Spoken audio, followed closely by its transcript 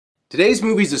Today's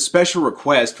movie's a special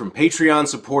request from Patreon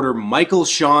supporter Michael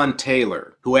Sean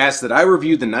Taylor, who asked that I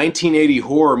review the 1980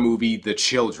 horror movie The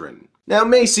Children. Now, it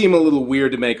may seem a little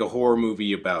weird to make a horror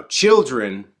movie about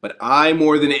children, but I,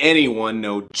 more than anyone,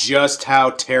 know just how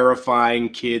terrifying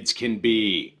kids can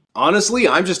be. Honestly,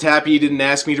 I'm just happy he didn't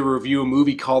ask me to review a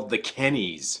movie called The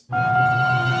Kennys.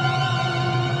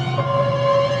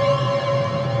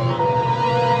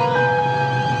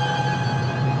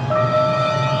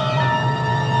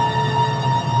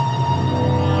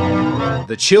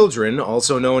 The Children,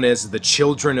 also known as The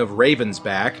Children of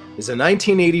Ravensback, is a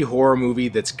 1980 horror movie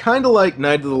that's kinda like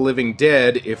Night of the Living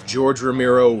Dead if George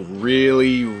Romero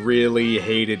really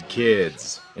hated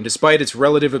kids. And despite its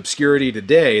relative obscurity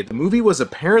today, the movie was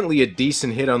apparently a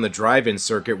decent hit on the drive-in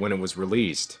circuit when it was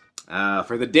released.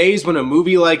 For the days when a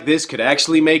movie like this could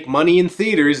actually make money in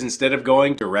theaters instead of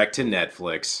going direct to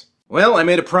Netflix. Well, I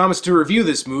made a promise to review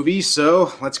this movie,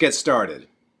 so let's get started.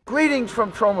 Greetings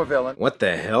from Tromaville. What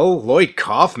the hell? Lloyd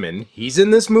Kaufman? He's in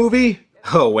this movie?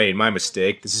 Oh wait, my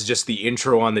mistake. This is just the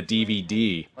intro on the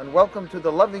DVD. And welcome to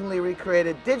the lovingly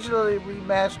recreated, digitally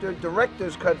remastered,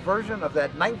 director's cut version of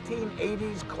that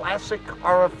 1980s classic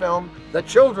horror film, The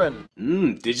Children.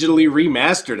 Digitally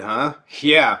remastered, huh?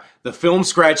 Yeah, the film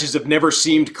scratches have never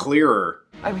seemed clearer.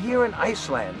 I'm here in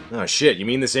Iceland. Oh shit, you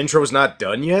mean this intro's not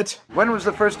done yet? When was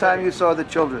the first time you saw The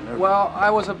Children? Well,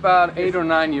 I was about 8 or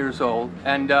 9 years old,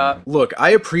 and Look, I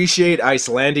appreciate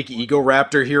Icelandic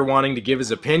Egoraptor here wanting to give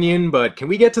his opinion, but can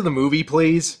we get to the movie,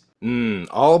 please?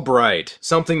 All bright.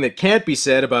 Something that can't be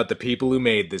said about the people who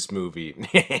made this movie.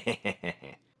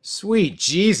 Sweet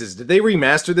Jesus, did they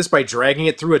remaster this by dragging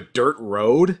it through a dirt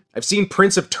road? I've seen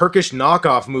prints of Turkish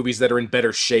knockoff movies that are in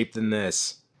better shape than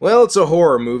this. Well, it's a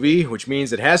horror movie, which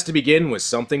means it has to begin with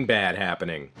something bad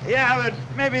happening. Yeah, but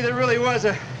maybe there really was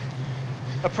a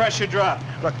pressure drop.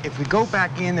 Look, if we go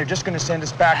back in, they're just gonna send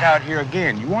us back out here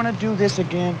again. You wanna do this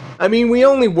again? I mean, we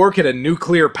only work at a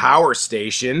nuclear power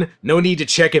station. No need to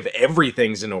check if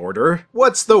everything's in order.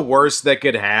 What's the worst that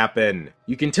could happen?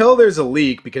 You can tell there's a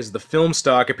leak because the film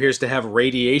stock appears to have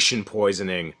radiation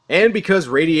poisoning, and because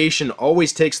radiation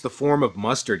always takes the form of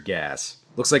mustard gas.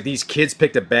 Looks like these kids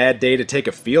picked a bad day to take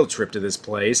a field trip to this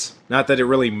place. Not that it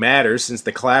really matters, since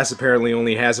the class apparently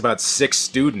only has about 6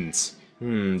 students.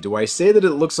 Do I say that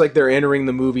it looks like they're entering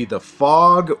the movie The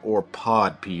Fog or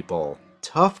Pod People?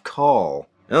 Tough call.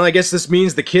 Well, I guess this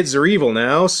means the kids are evil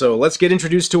now, so let's get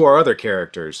introduced to our other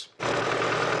characters.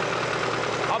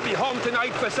 I'll be home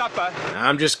tonight for supper.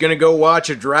 I'm just gonna go watch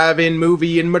a drive-in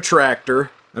movie in my tractor.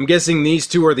 I'm guessing these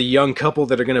two are the young couple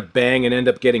that are gonna bang and end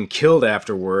up getting killed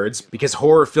afterwards, because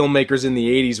horror filmmakers in the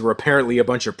 80s were apparently a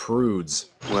bunch of prudes.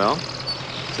 Well,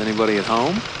 is anybody at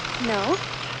home? No.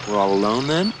 We're all alone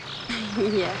then?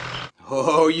 Yeah.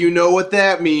 Oh, you know what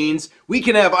that means. We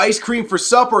can have ice cream for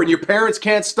supper and your parents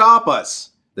can't stop us.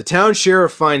 The town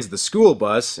sheriff finds the school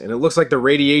bus, and it looks like the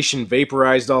radiation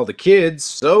vaporized all the kids,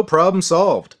 so problem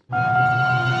solved.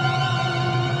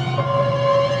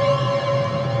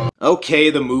 Okay,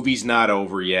 the movie's not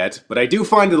over yet, but I do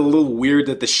find it a little weird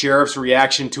that the sheriff's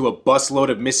reaction to a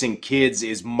busload of missing kids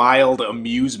is mild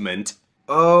amusement.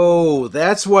 Oh,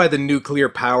 that's why the nuclear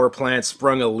power plant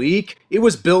sprung a leak. It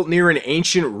was built near an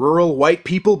ancient rural white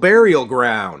people burial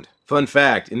ground. Fun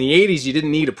fact, in the 80s you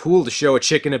didn't need a pool to show a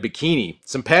chick in a bikini.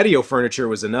 Some patio furniture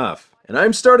was enough. And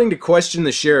I'm starting to question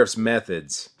the sheriff's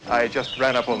methods. I just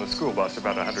ran up on the school bus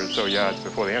about 100 or so yards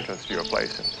before the entrance to your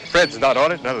place. And Fred's not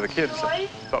on it, none of the kids. I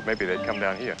thought maybe they'd come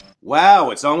down here.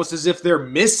 Wow, it's almost as if they're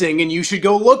missing and you should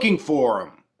go looking for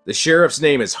them. The sheriff's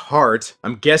name is Hart.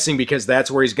 I'm guessing because that's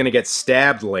where he's gonna get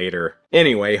stabbed later.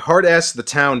 Anyway, Hart asks the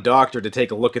town doctor to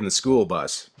take a look in the school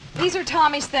bus. These are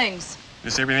Tommy's things.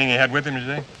 This everything he had with him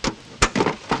today?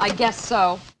 I guess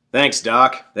so. Thanks,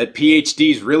 Doc. That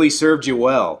PhD's really served you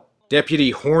well.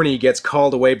 Deputy Horny gets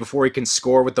called away before he can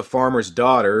score with the farmer's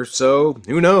daughter, so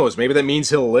who knows, maybe that means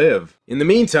he'll live. In the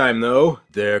meantime, though,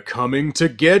 they're coming to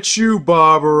get you,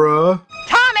 Barbara.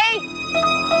 Tommy!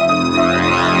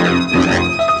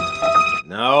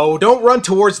 No, don't run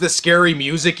towards the scary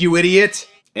music, you idiot!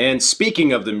 And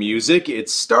speaking of the music,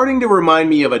 it's starting to remind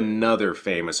me of another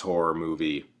famous horror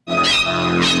movie.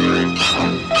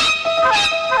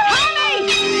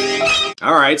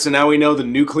 Alright, so now we know the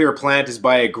nuclear plant is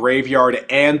by a graveyard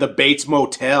and the Bates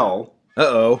Motel.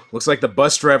 Uh-oh, looks like the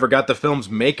bus driver got the film's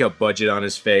makeup budget on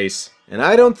his face. And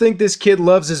I don't think this kid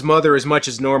loves his mother as much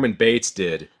as Norman Bates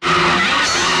did.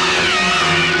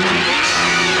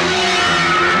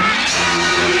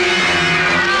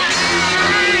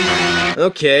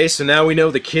 Okay, so now we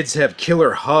know the kids have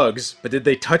killer hugs, but did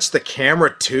they touch the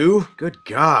camera too? Good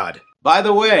God. By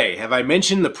the way, have I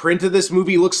mentioned the print of this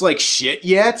movie looks like shit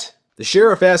yet? The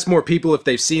sheriff asks more people if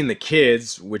they've seen the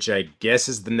kids, which I guess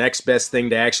is the next best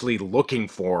thing to actually looking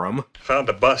for them. Found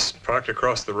a bus parked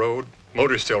across the road.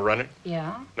 Motor's still running.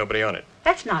 Yeah? Nobody on it.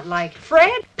 That's not like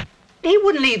Fred. He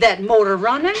wouldn't leave that motor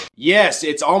running. Yes,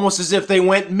 it's almost as if they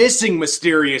went missing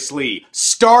mysteriously.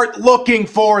 Start looking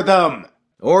for them!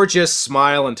 Or just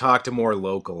smile and talk to more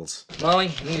locals.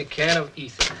 Molly, you need a can of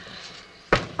ether.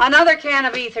 Another can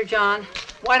of ether, John.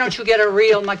 Why don't you get a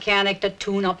real mechanic to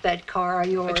tune up that car of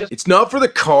yours? It's not for the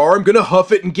car, I'm gonna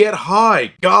huff it and get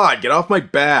high. God, get off my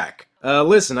back.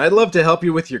 Listen, I'd love to help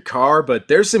you with your car, but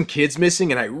there's some kids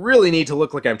missing and I really need to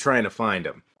look like I'm trying to find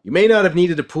them. You may not have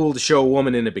needed a pool to show a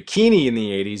woman in a bikini in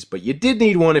the 80s, but you did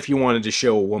need one if you wanted to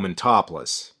show a woman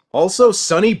topless. Also,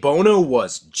 Sonny Bono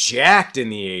was jacked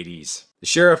in the 80s. The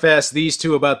sheriff asked these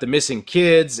two about the missing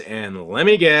kids, and let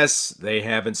me guess, they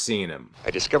haven't seen him.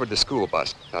 I discovered the school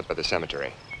bus out by the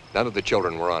cemetery. None of the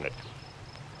children were on it.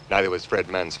 Neither was Fred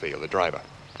Mansfield, the driver.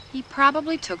 He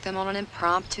probably took them on an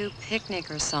impromptu picnic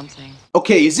or something.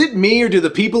 Okay, is it me or do the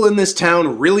people in this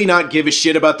town really not give a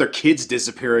shit about their kids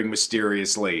disappearing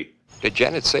mysteriously? Did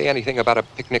Janet say anything about a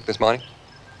picnic this morning?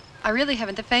 I really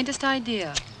haven't the faintest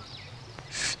idea.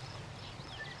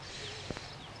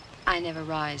 I never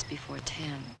rise before 10.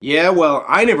 Yeah, well,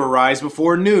 I never rise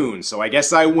before noon, so I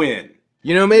guess I win.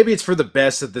 You know, maybe it's for the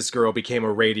best that this girl became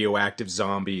a radioactive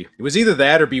zombie. It was either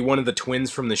that or be one of the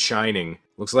twins from The Shining.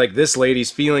 Looks like this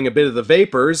lady's feeling a bit of the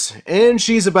vapors, and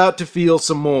she's about to feel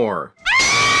some more.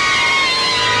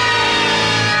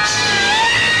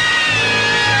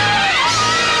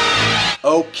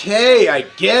 Okay, I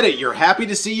get it. You're happy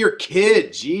to see your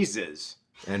kid. Jesus.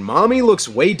 And Mommy looks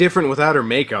way different without her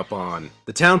makeup on.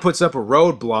 The town puts up a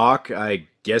roadblock, I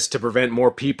guess to prevent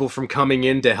more people from coming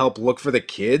in to help look for the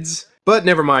kids? But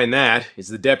never mind that. Is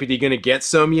the deputy gonna get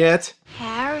some yet?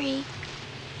 Harry.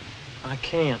 I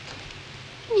can't.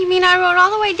 You mean I rode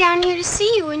all the way down here to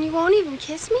see you and you won't even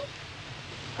kiss me?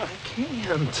 I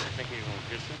can't.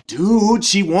 Dude,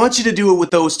 she wants you to do it with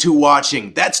those two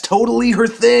watching. That's totally her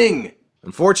thing.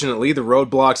 Unfortunately, the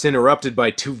roadblock's interrupted by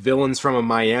two villains from a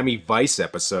Miami Vice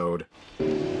episode.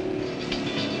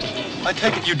 I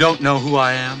take it you don't know who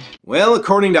I am? Well,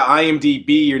 according to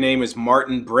IMDb, your name is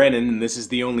Martin Brennan, and this is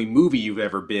the only movie you've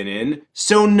ever been in.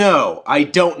 So no, I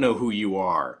don't know who you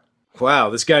are.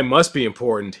 Wow, this guy must be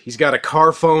important. He's got a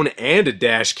car phone and a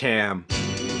dash cam.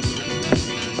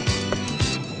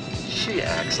 She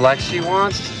acts like she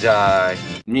wants to die.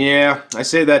 Yeah, I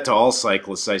say that to all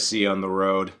cyclists I see on the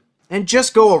road. And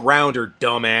just go around her,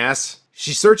 dumbass.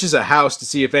 She searches a house to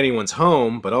see if anyone's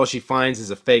home, but all she finds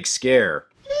is a fake scare.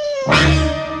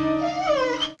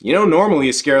 You know, normally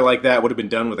a scare like that would have been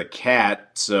done with a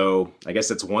cat, so I guess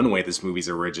that's one way this movie's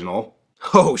original.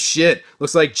 Oh shit,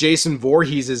 looks like Jason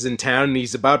Voorhees is in town and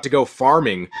he's about to go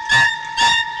farming.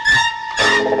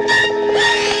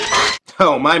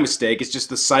 Oh, my mistake, it's just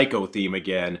the Psycho theme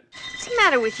again. What's the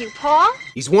matter with you, Paul?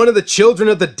 He's one of the children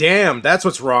of the damned, that's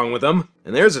what's wrong with him.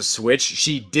 And there's a switch,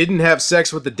 she didn't have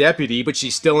sex with the deputy, but she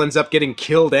still ends up getting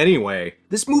killed anyway.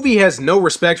 This movie has no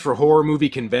respect for horror movie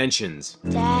conventions.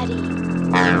 Daddy.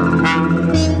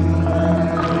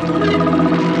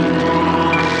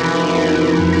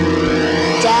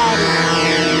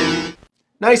 Daddy.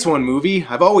 Nice one, movie.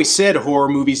 I've always said horror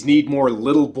movies need more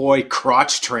little boy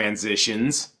crotch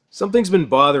transitions. Something's been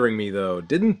bothering me though.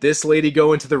 Didn't this lady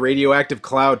go into the radioactive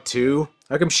cloud too?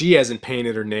 How come she hasn't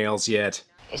painted her nails yet?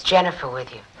 Is Jennifer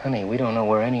with you? Honey, we don't know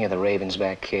where any of the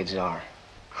Ravensback kids are.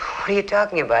 What are you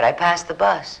talking about? I passed the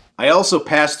bus. I also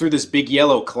passed through this big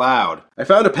yellow cloud. I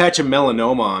found a patch of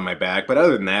melanoma on my back, but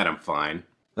other than that, I'm fine.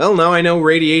 Well, now I know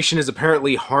radiation is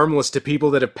apparently harmless to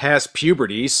people that have passed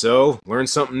puberty, so learn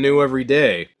something new every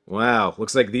day. Wow,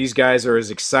 looks like these guys are as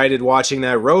excited watching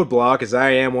that roadblock as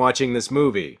I am watching this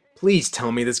movie. Please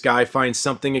tell me this guy finds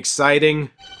something exciting.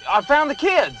 I found the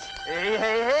kids. Hey,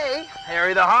 hey, hey.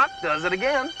 Harry the Hawk does it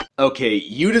again. Okay,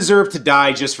 you deserve to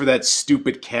die just for that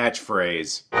stupid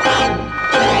catchphrase.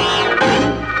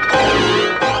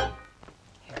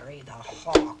 Harry the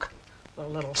Hawk, the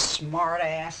little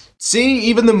smartass. See,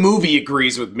 even the movie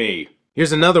agrees with me.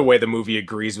 Here's another way the movie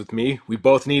agrees with me. We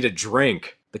both need a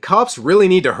drink. The cops really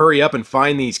need to hurry up and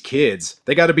find these kids.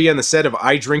 They gotta be on the set of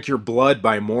I Drink Your Blood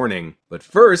by morning. But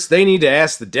first, they need to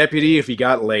ask the deputy if he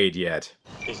got laid yet.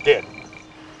 He's dead.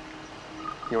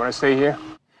 You want to stay here?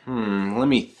 Let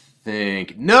me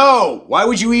think. No! Why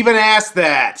would you even ask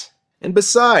that? And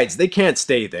besides, they can't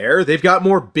stay there. They've got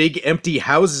more big empty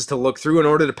houses to look through in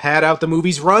order to pad out the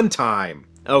movie's runtime.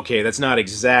 Okay, that's not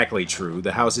exactly true.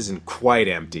 The house isn't quite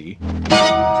empty.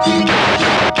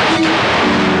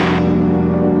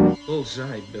 Oh,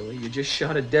 bullseye, Billy. You just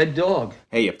shot a dead dog.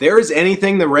 Hey, if there is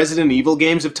anything the Resident Evil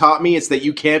games have taught me, it's that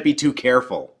you can't be too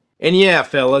careful. And yeah,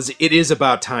 fellas, it is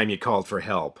about time you called for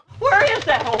help. Where is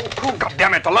that old coot? God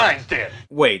damn it, the line's dead.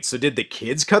 Wait, so did the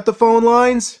kids cut the phone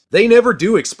lines? They never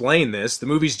do explain this. The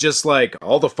movie's just like,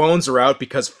 all the phones are out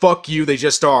because fuck you, they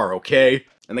just are, okay?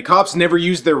 And the cops never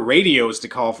used their radios to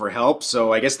call for help,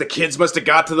 so I guess the kids must have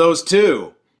got to those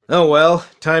too. Oh well,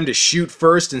 time to shoot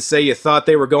first and say you thought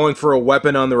they were going for a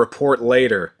weapon on the report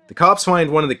later. The cops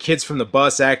find one of the kids from the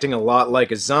bus acting a lot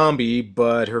like a zombie,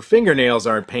 but her fingernails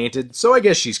aren't painted, so I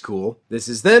guess she's cool. This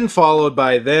is then followed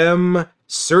by them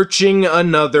searching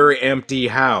another empty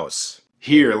house.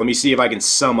 Here, let me see if I can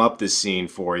sum up this scene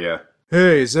for you.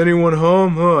 Hey, is anyone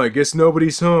home? I guess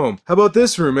nobody's home. How about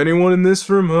this room? Anyone in this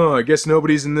room? I guess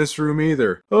nobody's in this room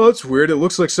either. Oh, that's weird. It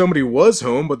looks like somebody was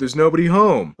home, but there's nobody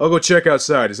home. I'll go check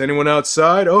outside. Is anyone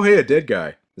outside? Oh, hey, a dead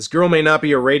guy. This girl may not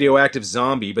be a radioactive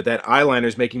zombie, but that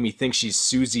eyeliner's making me think she's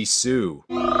Susie Sue.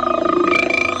 Nope,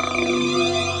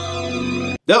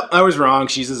 I was wrong.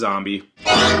 She's a zombie.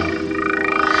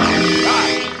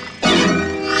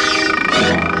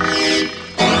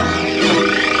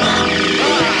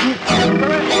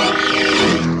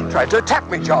 Tried to attack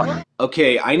me, John.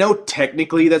 Okay, I know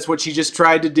technically that's what she just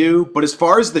tried to do, but as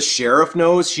far as the sheriff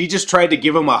knows, she just tried to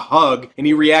give him a hug, and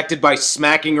he reacted by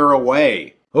smacking her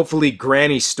away. Hopefully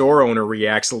Granny's store owner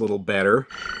reacts a little better.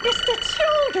 It's the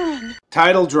children.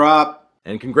 Title drop.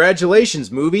 And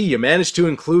congratulations, movie, you managed to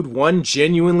include one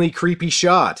genuinely creepy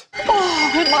shot.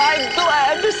 Oh, am I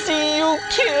glad to see you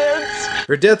kids.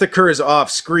 Her death occurs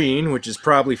off-screen, which is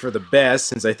probably for the best,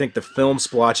 since I think the film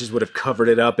splotches would have covered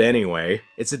it up anyway.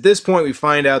 It's at this point we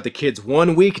find out the kid's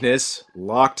one weakness,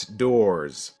 locked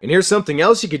doors. And here's something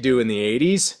else you could do in the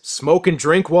 80s, smoke and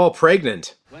drink while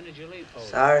pregnant. When did you leave?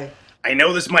 Sorry. I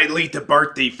know this might lead to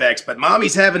birth defects, but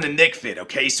mommy's having a nick fit,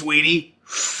 okay, sweetie?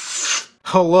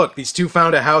 Oh look, these two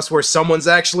found a house where someone's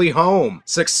actually home.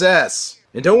 Success!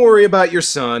 And don't worry about your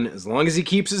son, as long as he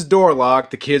keeps his door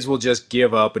locked, the kids will just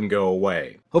give up and go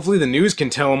away. Hopefully the news can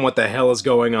tell him what the hell is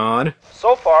going on.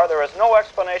 So far, there is no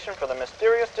explanation for the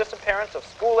mysterious disappearance of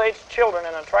school-aged children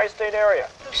in a tri-state area.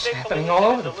 It's happening all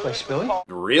over the place, Billy.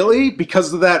 Really?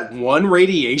 Because of that one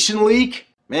radiation leak?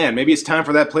 Man, maybe it's time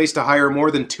for that place to hire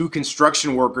more than 2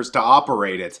 construction workers to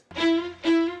operate it.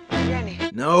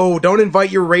 No, don't invite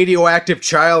your radioactive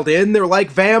child in. They're like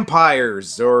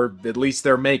vampires. Or at least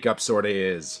their makeup sorta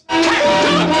is.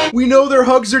 We know their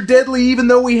hugs are deadly even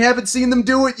though we haven't seen them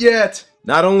do it yet.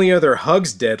 Not only are their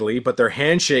hugs deadly, but their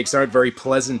handshakes aren't very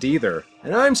pleasant either.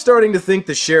 And I'm starting to think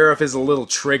the sheriff is a little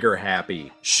trigger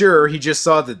happy. Sure, he just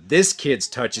saw that this kid's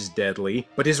touch is deadly,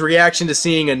 but his reaction to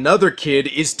seeing another kid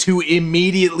is to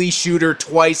immediately shoot her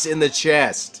twice in the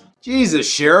chest.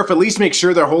 Jesus, Sheriff, at least make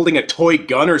sure they're holding a toy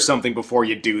gun or something before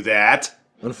you do that.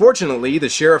 Unfortunately, the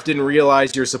sheriff didn't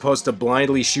realize you're supposed to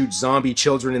blindly shoot zombie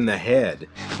children in the head.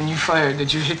 When you fired,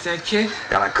 did you hit that kid?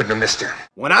 God, I couldn't have missed him.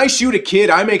 When I shoot a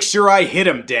kid, I make sure I hit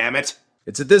him, damn it.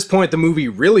 It's at this point the movie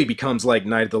really becomes like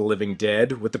Night of the Living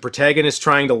Dead, with the protagonist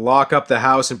trying to lock up the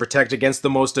house and protect against the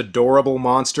most adorable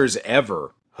monsters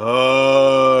ever.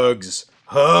 Hugs.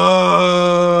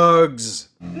 Hugs.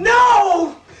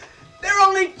 No! They're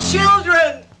only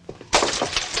children!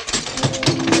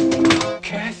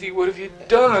 Kathy, what have you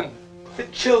done? The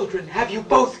children. Have you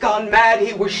both gone mad?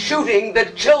 He was shooting the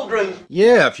children.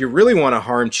 Yeah, if you really want to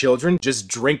harm children, just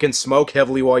drink and smoke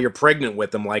heavily while you're pregnant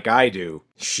with them like I do.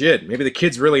 Shit, maybe the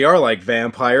kids really are like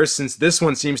vampires, since this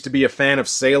one seems to be a fan of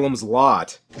Salem's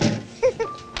Lot. You're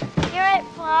right,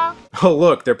 Paul. Oh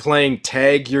look, they're playing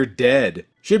Tag You're Dead.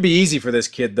 Should be easy for this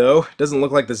kid, though. Doesn't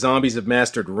look like the zombies have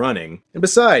mastered running. And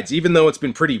besides, even though it's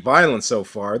been pretty violent so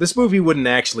far, this movie wouldn't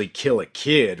actually kill a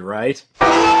kid, right?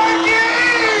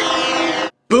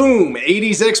 Boom!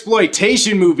 80s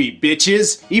exploitation movie,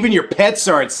 bitches! Even your pets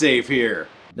aren't safe here.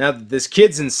 Now that this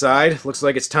kid's inside, looks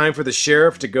like it's time for the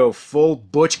sheriff to go full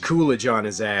Butch Coolidge on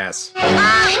his ass.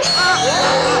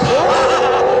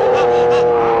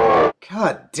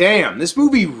 God damn, this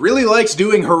movie really likes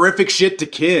doing horrific shit to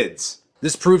kids.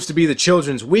 This proves to be the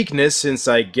children's weakness, since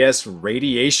I guess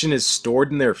radiation is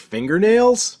stored in their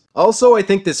fingernails? Also, I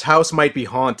think this house might be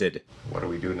haunted. What do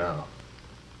we do now?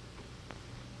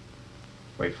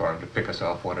 Wait for him to pick us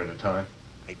off one at a time?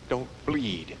 I don't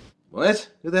bleed. What?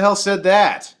 Who the hell said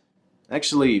that?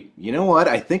 Actually, you know what?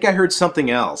 I think I heard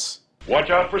something else. Watch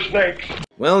out for snakes!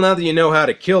 Well, now that you know how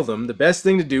to kill them, the best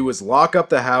thing to do is lock up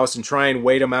the house and try and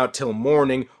wait them out till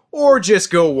morning, or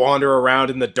just go wander around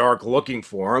in the dark looking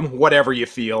for them, whatever you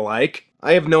feel like.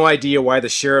 I have no idea why the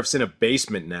sheriff's in a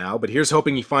basement now, but here's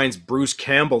hoping he finds Bruce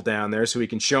Campbell down there so he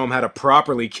can show him how to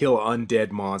properly kill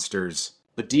undead monsters.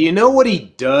 But do you know what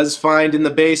he does find in the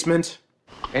basement?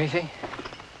 Anything?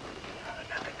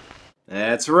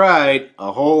 That's right,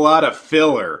 a whole lot of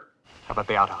filler. How about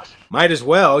the outhouse? Might as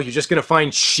well, you're just gonna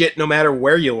find shit no matter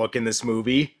where you look in this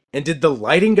movie. And did the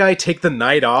lighting guy take the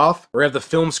night off? Or have the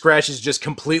film scratches just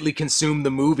completely consumed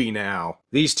the movie now?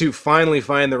 These two finally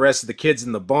find the rest of the kids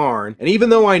in the barn, and even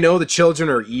though I know the children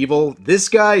are evil, this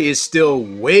guy is still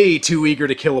way too eager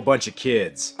to kill a bunch of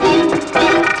kids.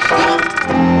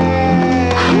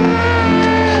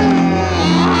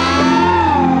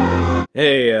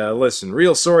 Hey, listen,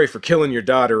 real sorry for killing your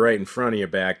daughter right in front of you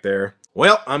back there.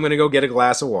 Well, I'm gonna go get a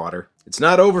glass of water. It's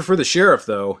not over for the sheriff,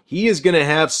 though. He is gonna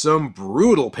have some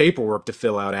brutal paperwork to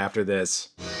fill out after this.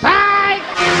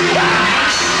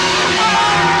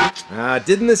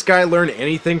 Didn't this guy learn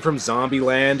anything from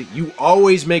Zombieland? You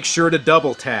always make sure to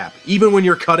double tap, even when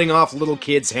you're cutting off little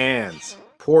kids' hands.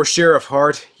 Poor Sheriff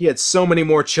Hart, he had so many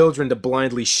more children to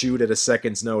blindly shoot at a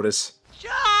second's notice.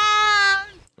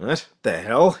 What the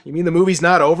hell? You mean the movie's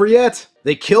not over yet?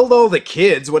 They killed all the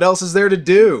kids, what else is there to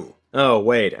do? Oh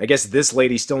wait, I guess this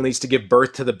lady still needs to give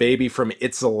birth to the baby from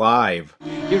It's Alive.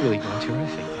 You're really going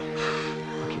terrific.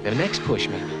 Okay, the next push,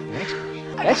 maybe. The next push.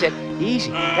 That's it.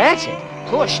 Easy. That's it.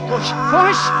 Push, push,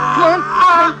 push. Come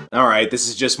on. Alright, this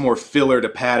is just more filler to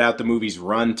pad out the movie's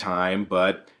runtime,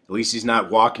 but at least he's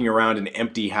not walking around an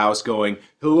empty house going,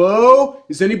 "Hello?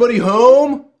 Is anybody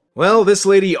home?" Well, this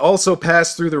lady also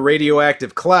passed through the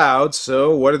radioactive cloud,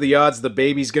 so what are the odds the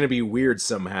baby's gonna be weird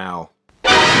somehow?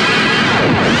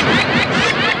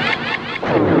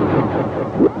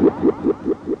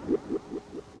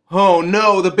 Oh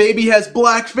no, the baby has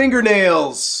black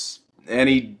fingernails! And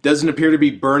he doesn't appear to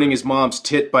be burning his mom's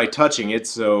tit by touching it,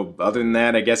 so other than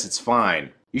that, I guess it's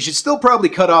fine. You should still probably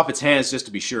cut off its hands just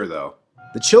to be sure, though.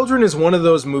 The Children is one of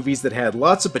those movies that had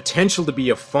lots of potential to be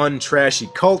a fun, trashy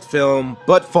cult film,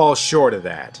 but falls short of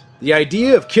that. The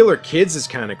idea of killer kids is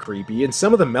kinda creepy, and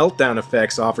some of the meltdown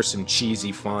effects offer some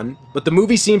cheesy fun, but the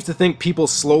movie seems to think people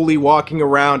slowly walking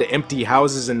around empty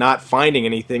houses and not finding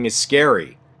anything is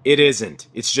scary. It isn't,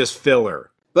 it's just filler.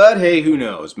 But hey, who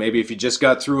knows, maybe if you just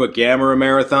got through a Gamera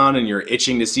marathon and you're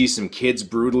itching to see some kids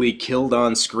brutally killed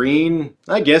on screen,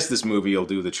 I guess this movie will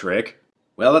do the trick.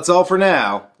 Well, that's all for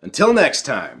now. Until next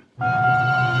time.